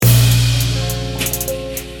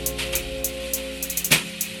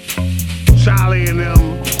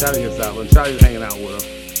Charlie gets out when Charlie's hanging out with her.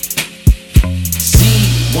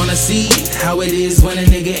 She wanna see how it is when a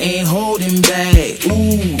nigga ain't holding back.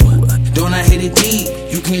 Ooh, don't I hit it deep?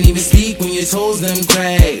 You can't even speak when your toes them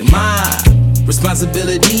crack. My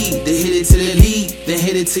responsibility to hit it to the lead, then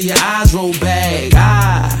hit it till your eyes roll back.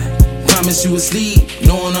 I promise you asleep,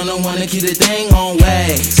 knowing I'm the one to keep the thing on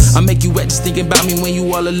wax. I make you wet just thinking about me when you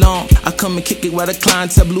all alone. I come and kick it while the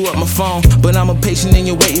clientele blew up my phone. But I'm a patient in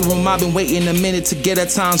your waiting room. I've been waiting a minute to get our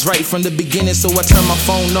times right from the beginning. So I turn my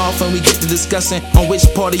phone off and we get to discussing on which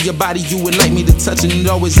part of your body you would like me to touch. And it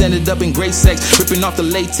always ended up in great sex, ripping off the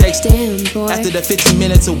latex. Damn, boy. After the 15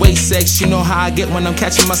 minutes of wait sex, you know how I get when I'm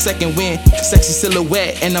catching my second wind. Sexy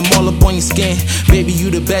silhouette and I'm all up on your skin. Baby,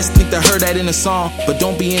 you the best, think to heard that in a song. But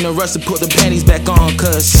don't be in a rush to put the panties back on,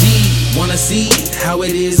 cause she wanna see how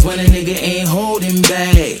it is when a nigga ain't holding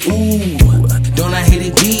back. Ooh, don't I hit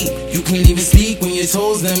it deep? You can't even speak when your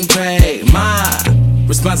toes them crack. My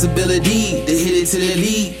responsibility to hit it to the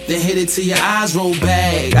lead, then hit it till your eyes roll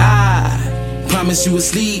back. I promise you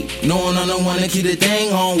asleep, knowing I'm the one to keep the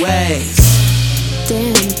thing on wax.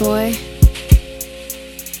 Damn, boy.